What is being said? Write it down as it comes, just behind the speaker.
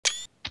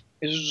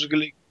Jeg synes, du skal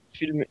lægge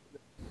filme.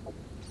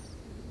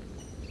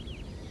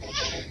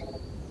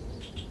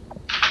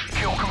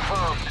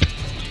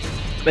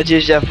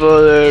 Mathias, jeg har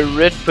fået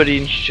red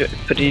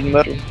på din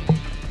model.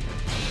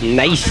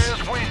 Nice!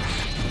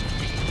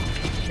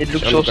 Et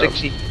look så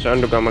sexy.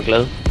 Søren, du gør mig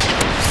glad.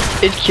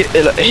 Et kill,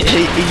 eller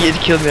ikke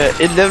et kill mere.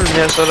 Et level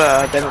mere, så er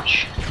der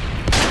damage.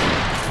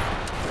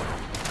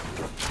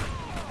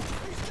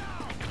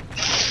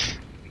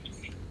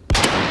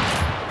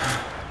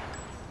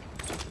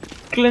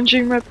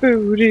 Clenching my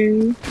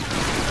booty.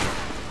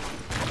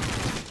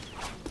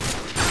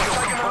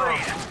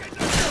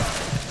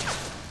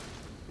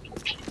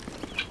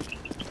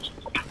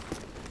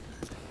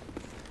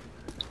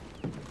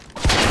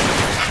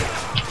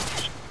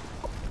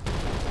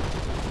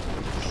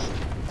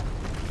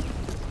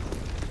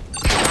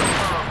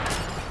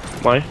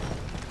 Mig.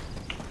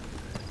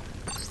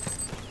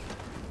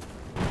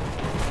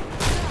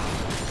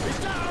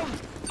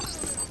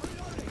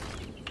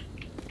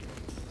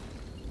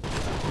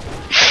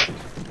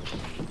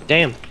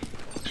 Damn.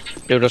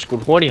 Blev der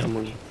skudt hurtigt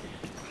harmoni.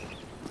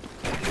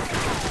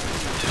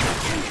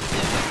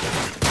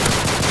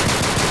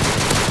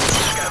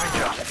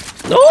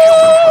 No,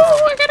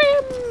 I got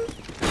him.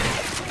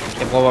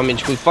 Jeg prøver bare min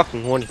skud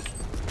fucking hurtigt.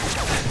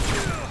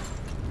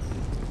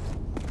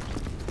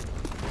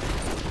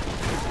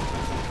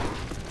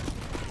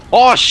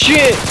 Oh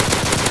shit!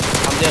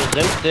 Ham der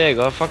remt der,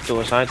 ikke? Fuck, det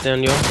var sejt, det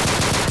han gjorde.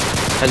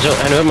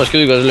 Han hørte mig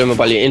skyde godt, så løb mig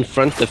bare lige in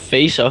front the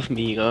face of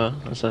me, ikke? Og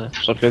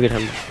så plukkede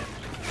han.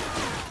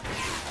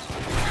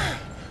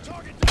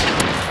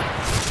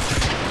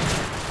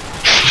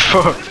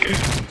 Fuck.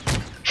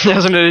 Jeg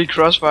er sådan lidt i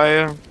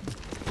crossfire.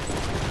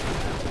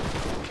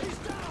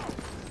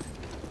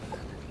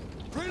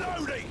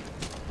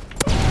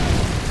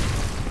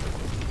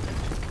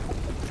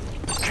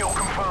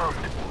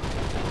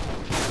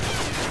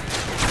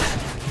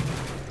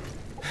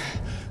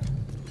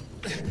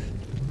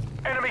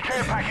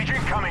 Package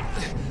incoming.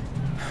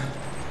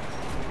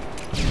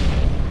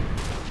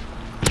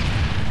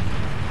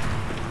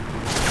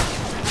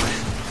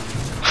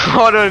 Det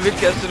var et vildt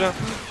kast, det der.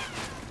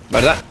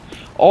 Hvad er det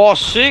der?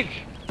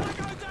 Sick!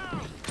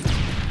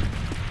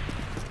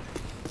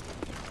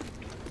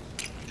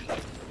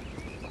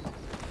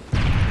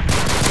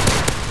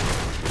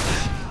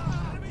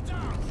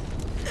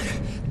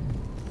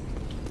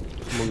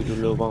 Må du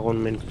løbe bare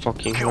rundt med en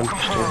fucking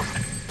håndpistol.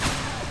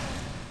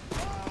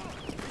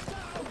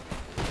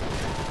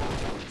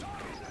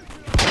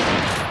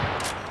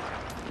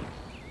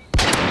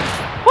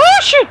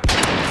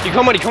 De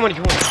kommer.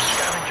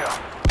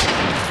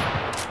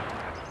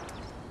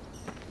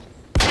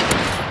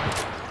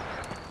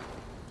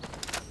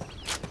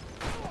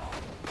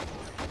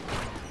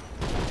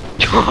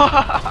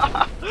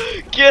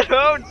 Get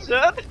out,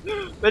 son!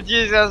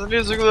 Mathias, jeg er så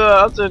lige så ud og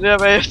optage det her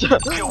bagefter.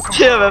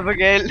 Det har været for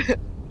galt.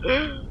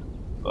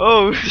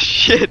 Oh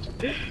shit.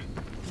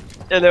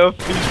 Jeg laver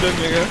filmsløm,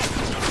 jeg gør.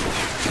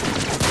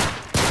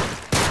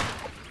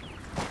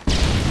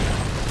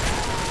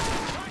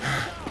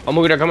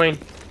 Og der kommer en.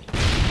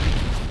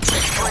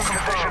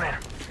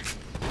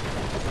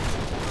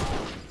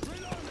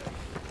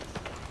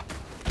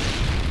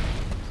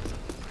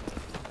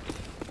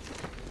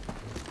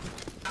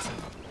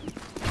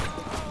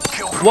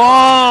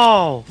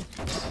 Wow!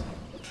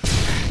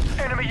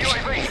 Enemy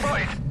UAV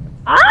spotted.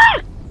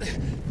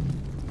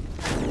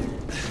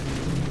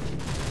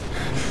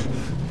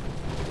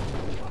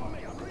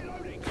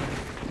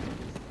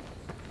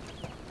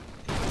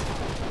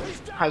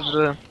 Hej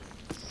så det.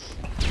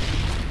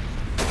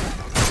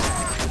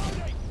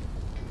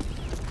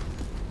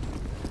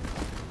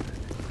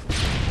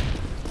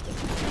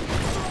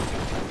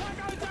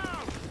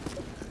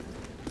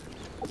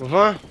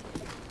 Hvorfor?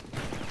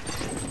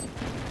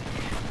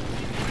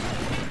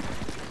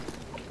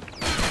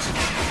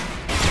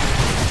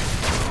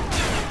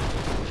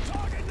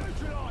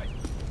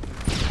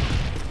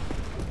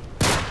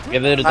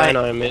 Jeg ved det, der er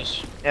når jeg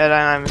miss. Ja, der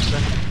er en miss.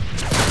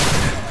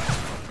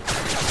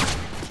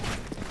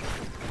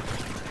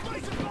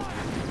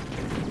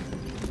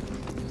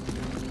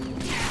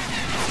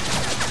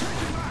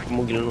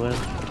 Må give nu her.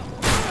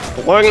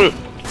 På ryggen!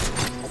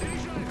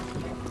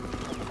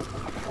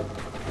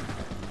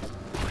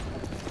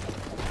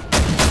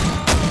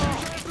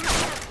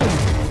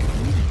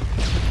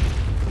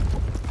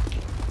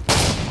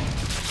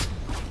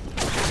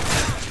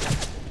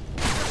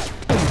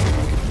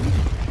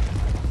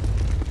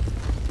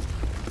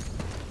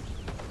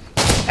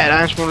 Ja, der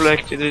er en smule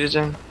læk, det er det,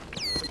 ting.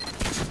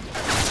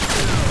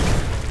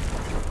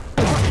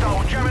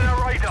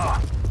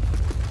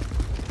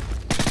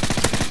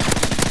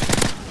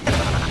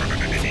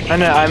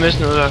 Han er IMS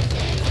nede der.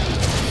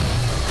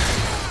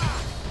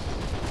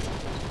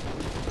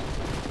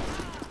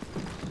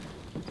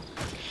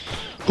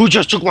 Who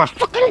just took my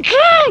fucking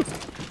kill?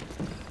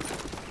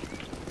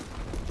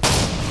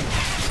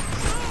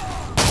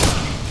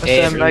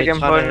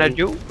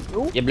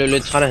 Jeg blev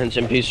lidt træt af hans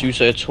MP7,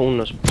 så jeg tog den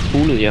og så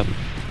pulede jeg dem.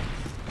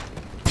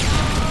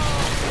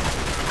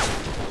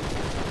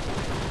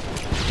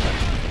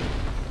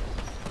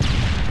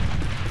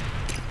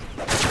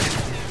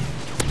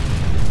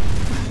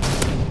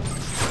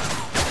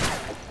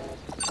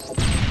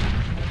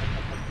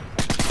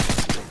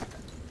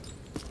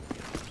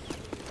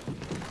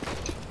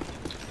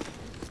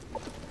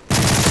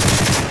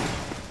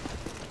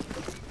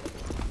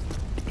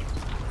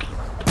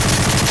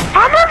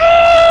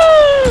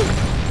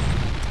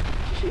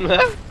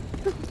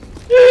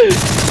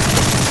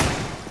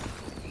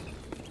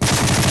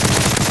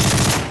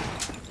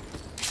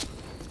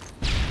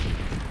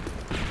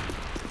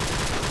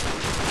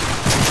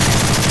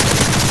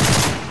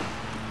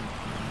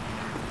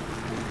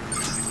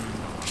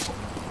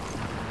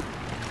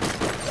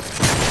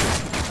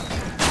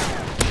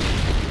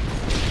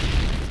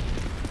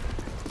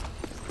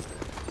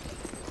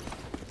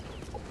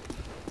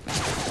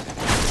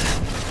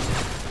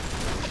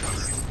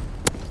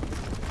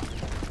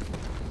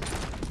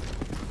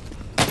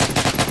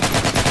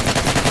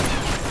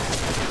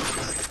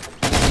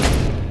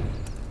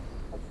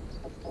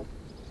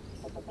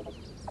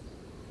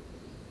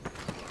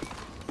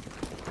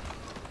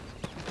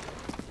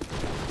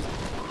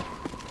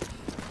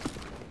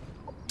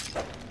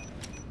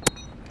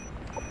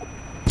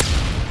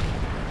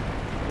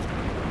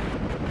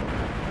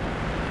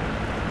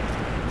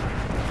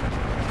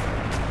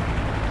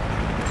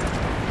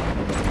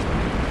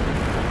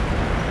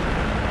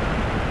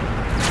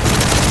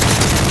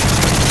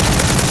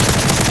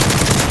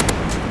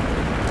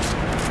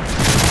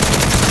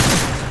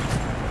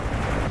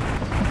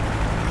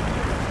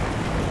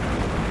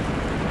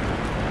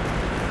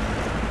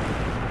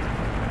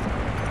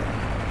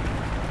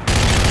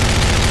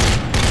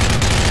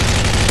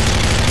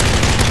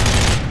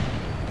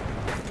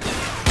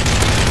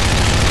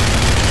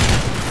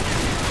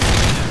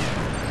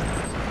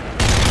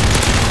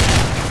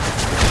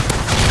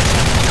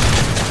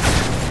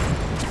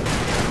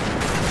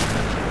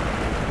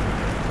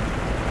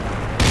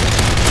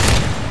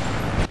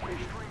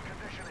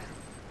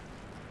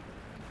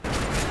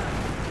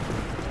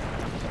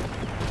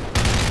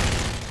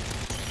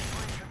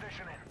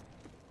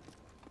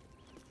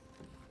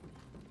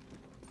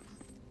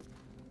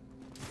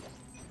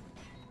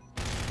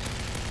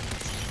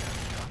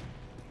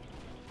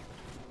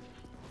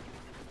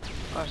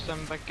 I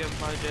stand back in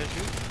my dead.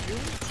 You?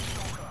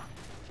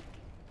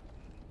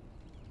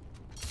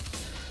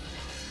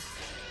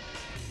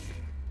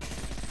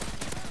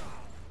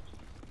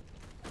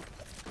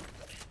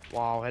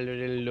 Wow, hello,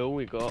 det er low,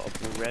 I går og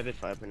bruge rapid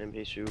fire på en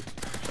MP7.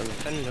 Så hvad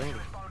fanden low?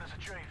 Bonus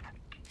achieved.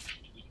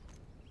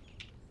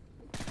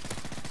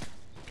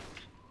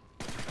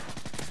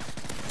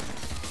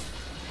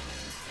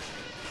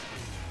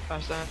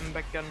 I stand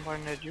back and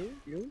point at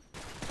you.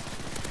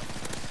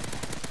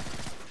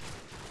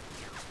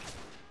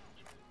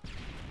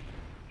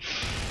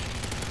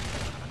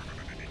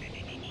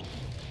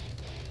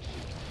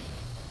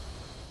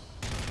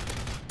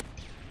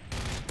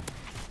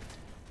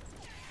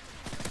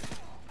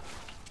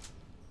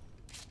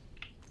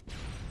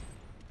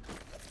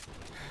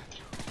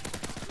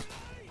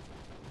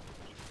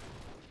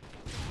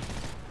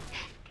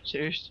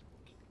 Seriøst?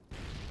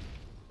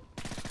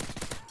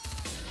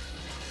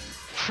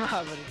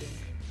 Haha, hvad er det?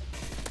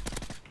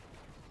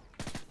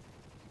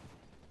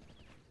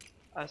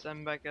 I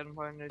stand back and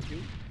point at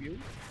you.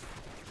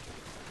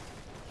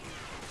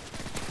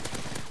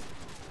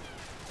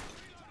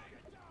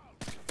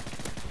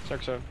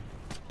 Tak så.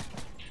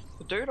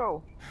 Dø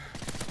dog.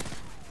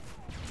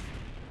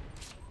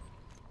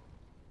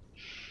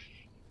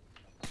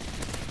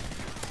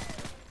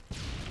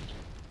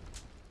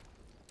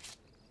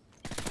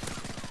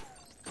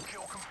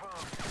 Kill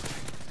confirmed.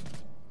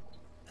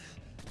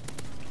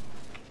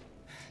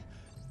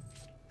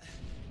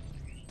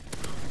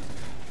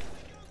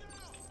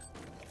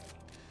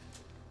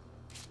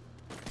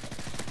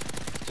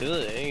 Det ved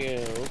jeg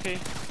ikke. Okay.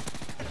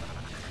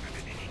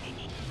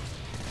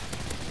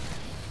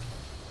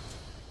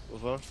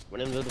 Hvorfor?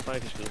 Hvordan ved du bare,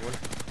 at jeg kan skyde rundt?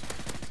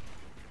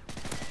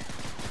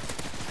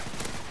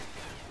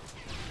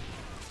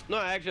 Nå,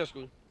 jeg har ikke flere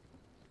skud.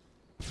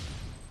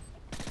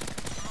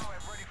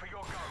 Moab ready for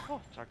your go.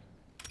 Tak.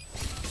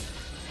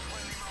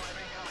 Friendly Moab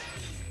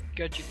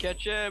incoming.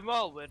 Catch em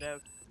all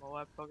without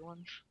Moab Pokémon.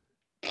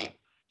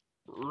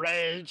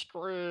 Rage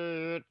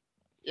quit!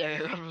 Jeg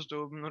kan godt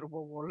forstå dem, når du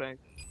bruger wallhack.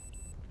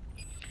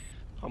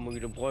 Og må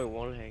du bruge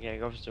wallhack, jeg kan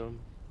godt forstå dem.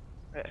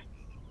 Ja.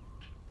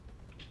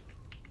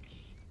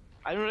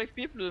 Ej, nu er der ikke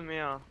biblet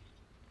mere.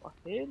 For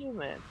helvede,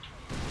 mand.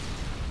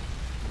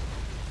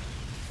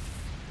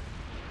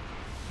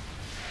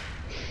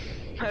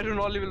 Ej, du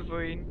når alligevel på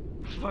en.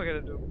 Fuck er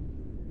det dumt.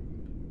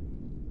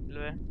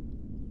 Eller hvad?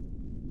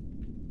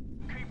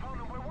 Keep on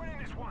and we're winning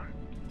this one.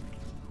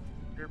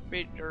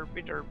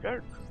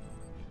 Derp.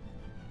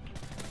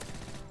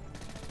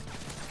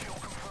 Kill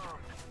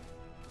confirmed.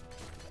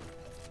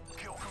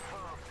 Kill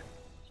confirmed.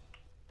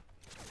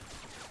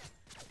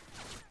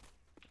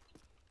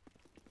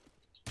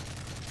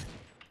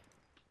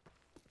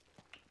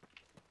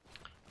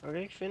 Jeg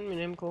kan ikke finde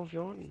min MK14.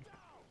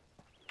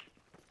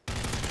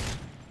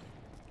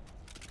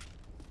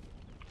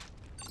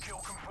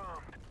 Kill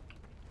confirmed.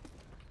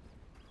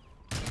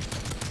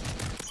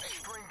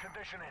 Extreme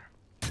conditioning.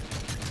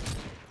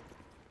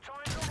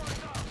 Time's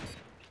almost up.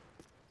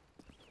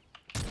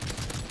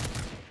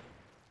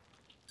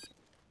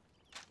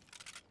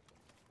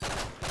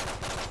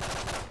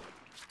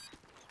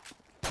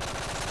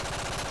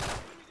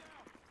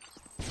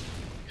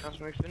 Jeg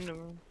skal ikke finde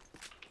dem.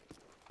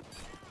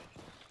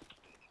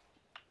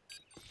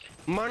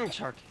 Mange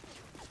tak.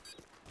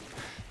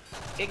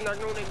 Ikke nok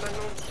nogen, ikke nok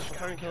nogen. Jeg får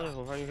fange kæde, jeg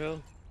får fange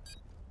kæde.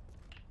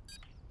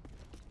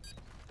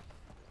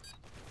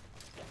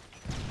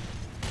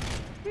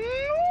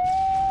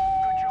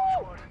 Good job,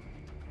 squad.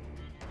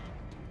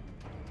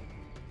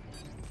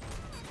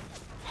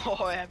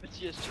 Ja,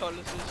 Mathias 12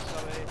 sidste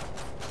så af.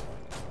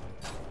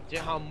 Det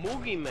har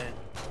Mugi, mand.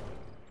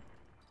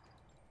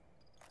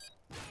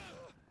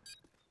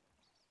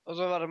 Og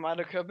så var det mig,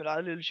 der kørte mit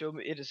eget lille show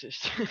med 1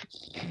 assist.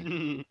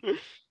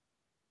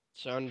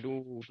 Søren,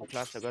 du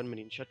klarer dig godt med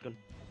din shotgun.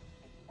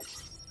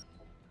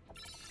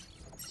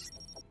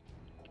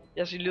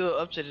 Jeg skal lige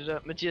op til det der.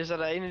 Mathias, er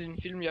der en af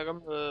dine film, jeg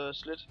kommer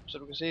slet, så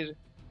du kan se det.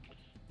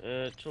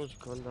 2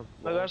 sekunder.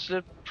 Man kan også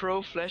slet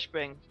Pro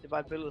Flashbang. Det er bare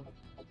et billede.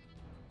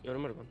 Jo, det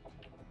må du godt.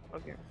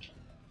 Okay.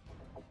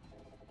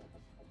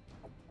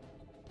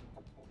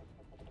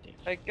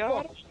 I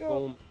got it.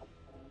 Boom.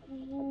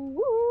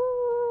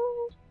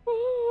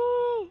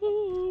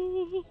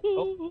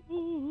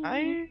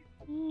 Hej.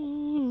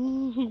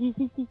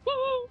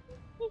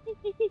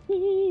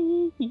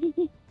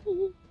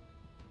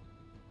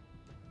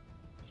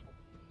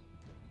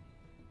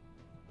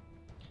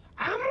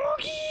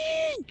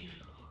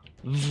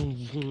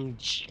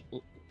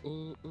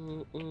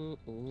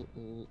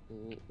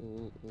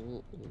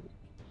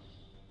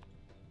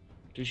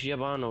 Du siger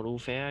bare, når du er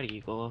færdig,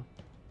 ikke?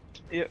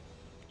 Ja.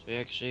 Så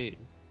jeg kan se det.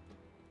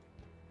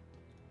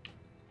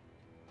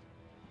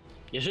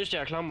 Jeg synes,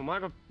 jeg er klar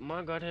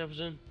meget godt her på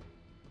siden.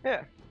 Ja.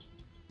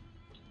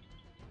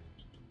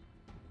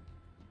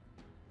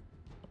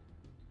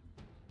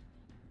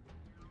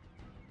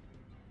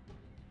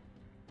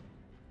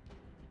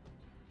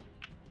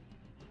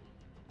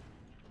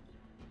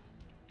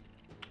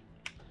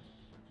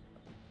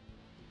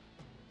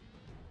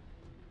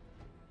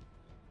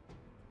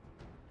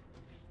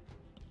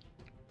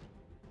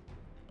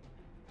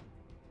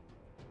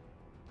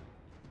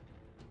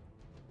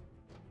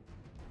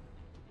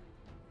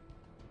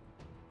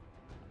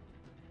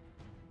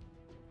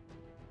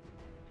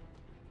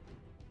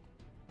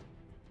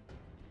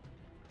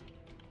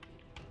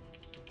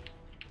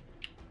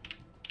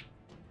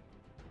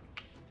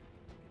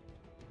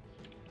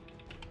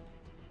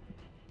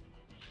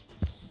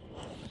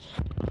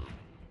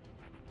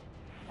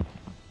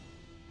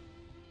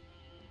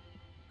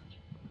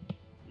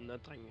 Nå,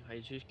 drenge, har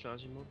I tysk klar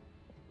til imod?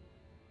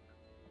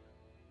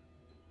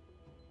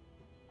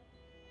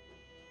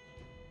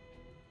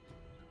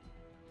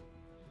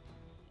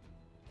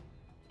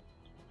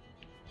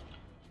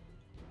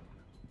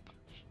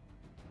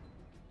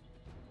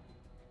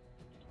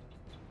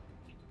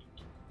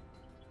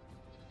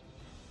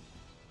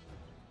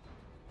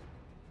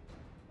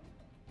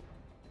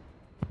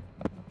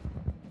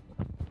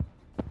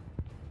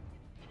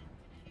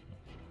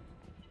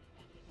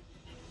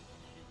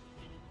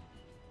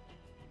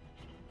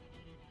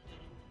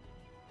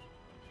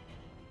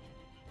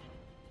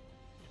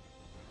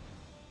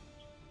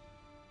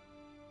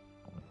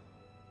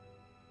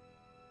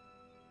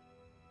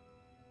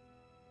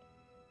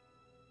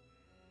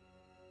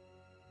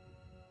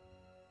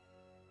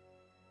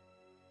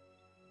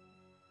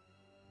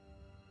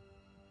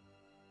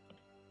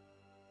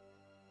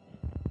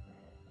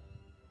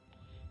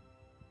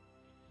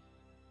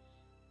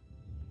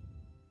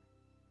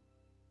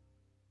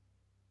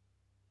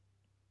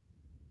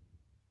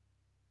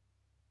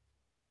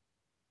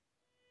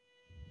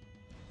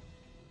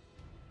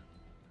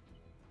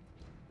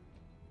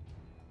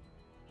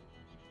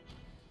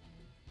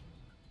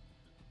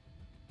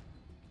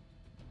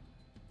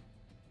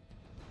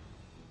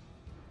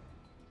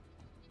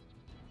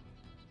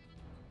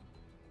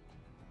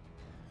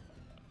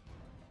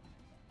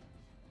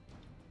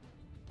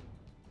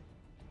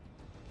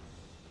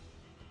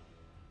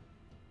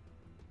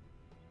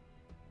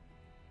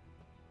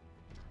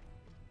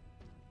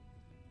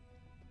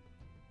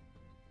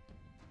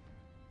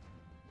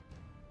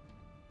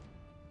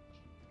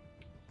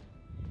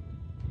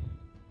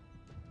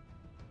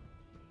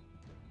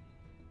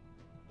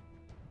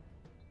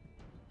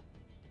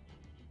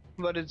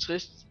 Hvor er det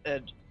trist,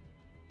 at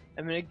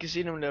man ikke kan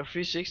se, når man laver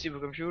 360 på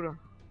computer.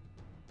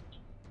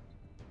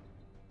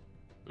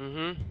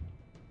 Mhm.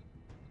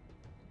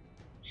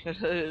 Jeg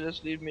havde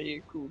ellers lidt mega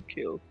cool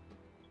kill.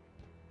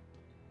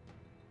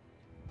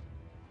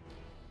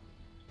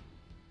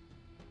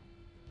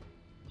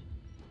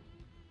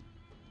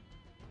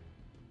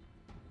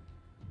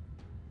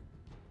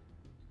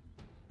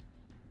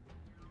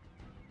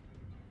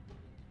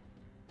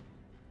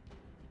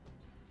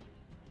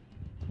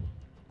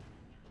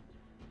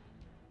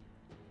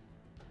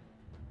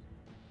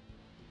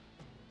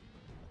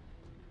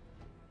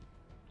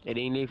 Er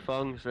det egentlig ikke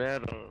fucking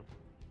svært at...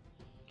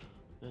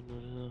 Hvad nu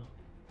det hedder?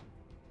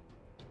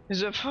 Det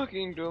ser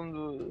fucking dumt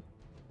ud.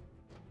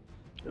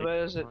 Det var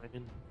altså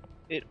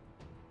et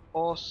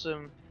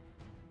awesome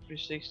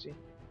 360.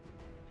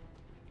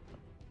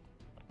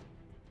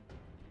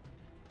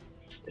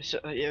 Så,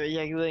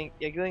 jeg gider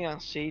ikke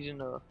engang se det,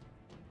 når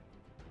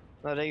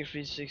der ikke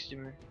er 360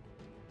 med.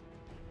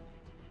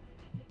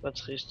 Hvor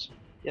trist.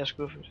 Jeg er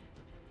skuffet.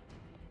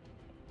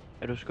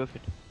 Er du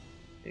skuffet?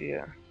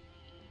 Ja.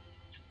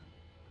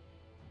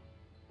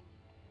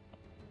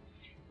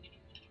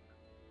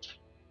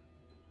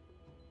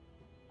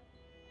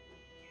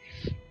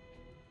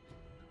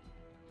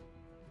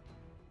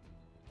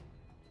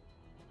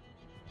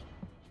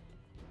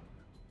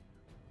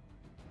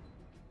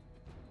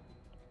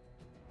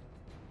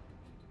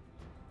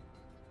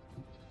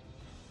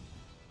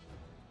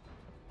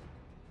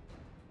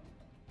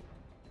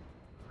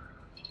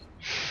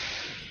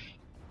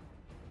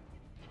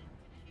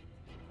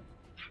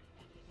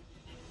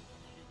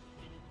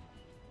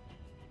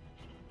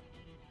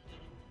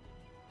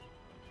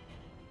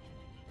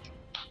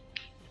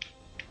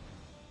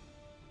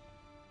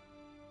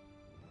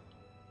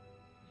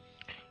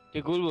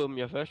 Det guldvåben,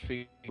 jeg først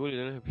fik guld i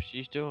den her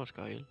præcis, det var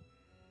skræl.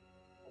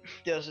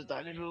 Det er også et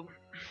dejligt våben.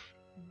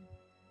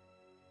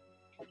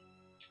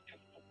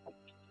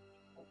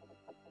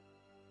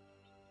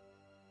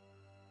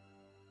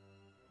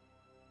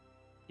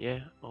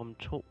 Ja, om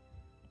 2.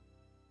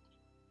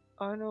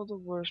 I know the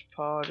worst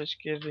part is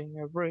giving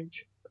a break.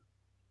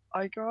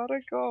 I gotta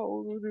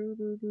go. Do,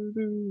 do, do,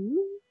 do.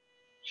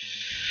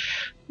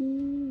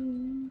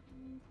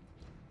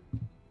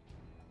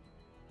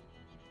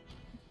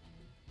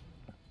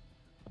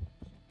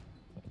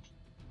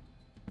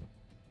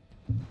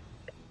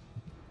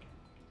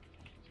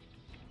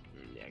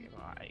 Jeg kan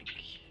bare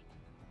ikke.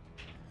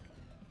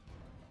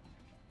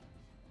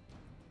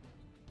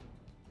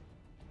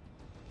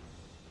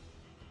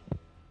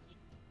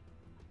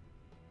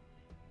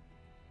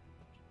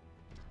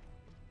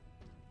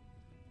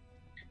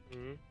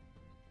 Mm.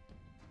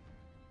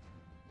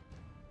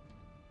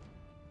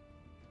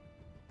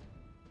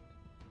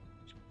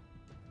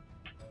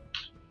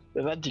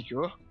 Hvad var det, de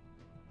gjorde?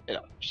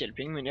 Eller, selv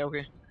penge, men ja,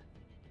 okay.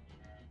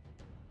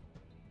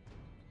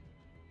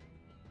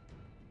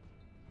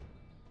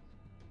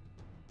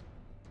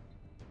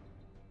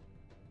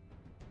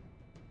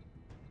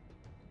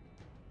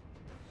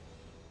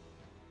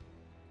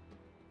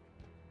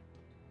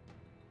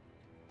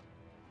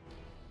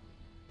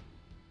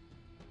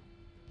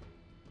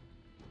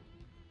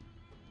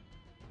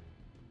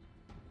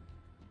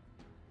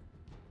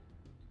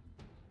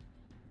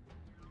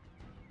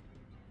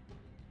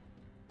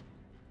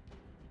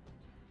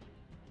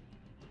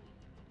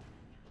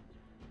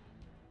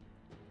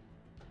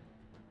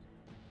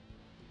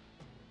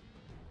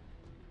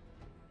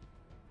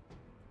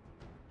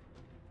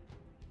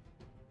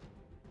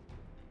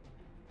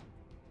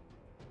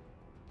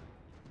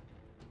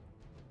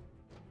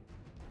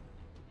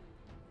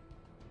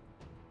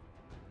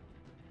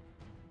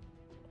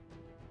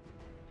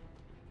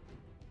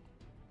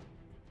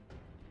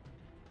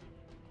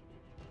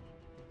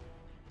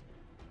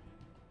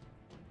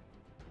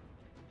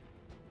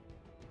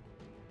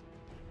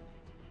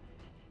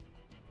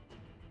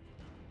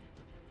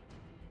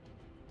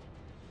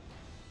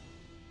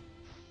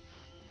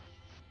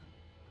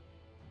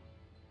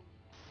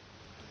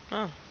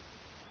 Ah.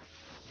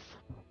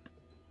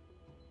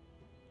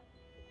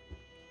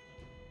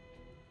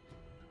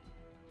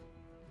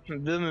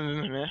 Jeg ved man, hvem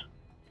han er.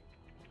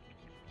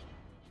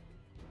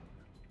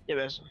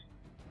 Jamen altså.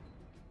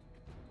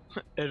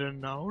 Er der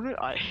navne?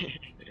 Ej.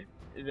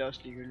 Det er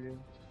også ligegyldigt.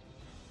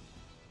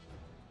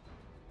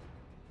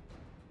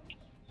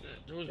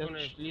 Du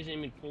skal lige se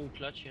mit pro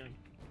clutch her.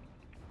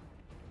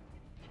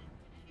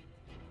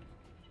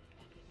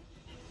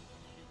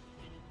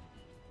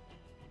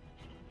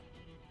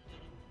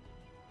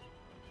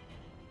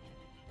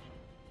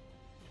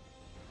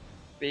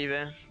 Ved I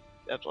hvad?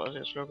 Jeg tror også,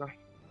 jeg slukker.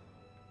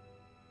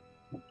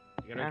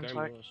 Det kan du ikke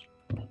gøre imod os.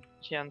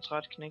 Jeg er en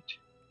træt knægt.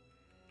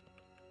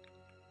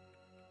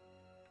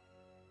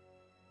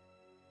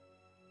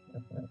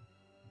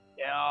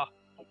 Ja.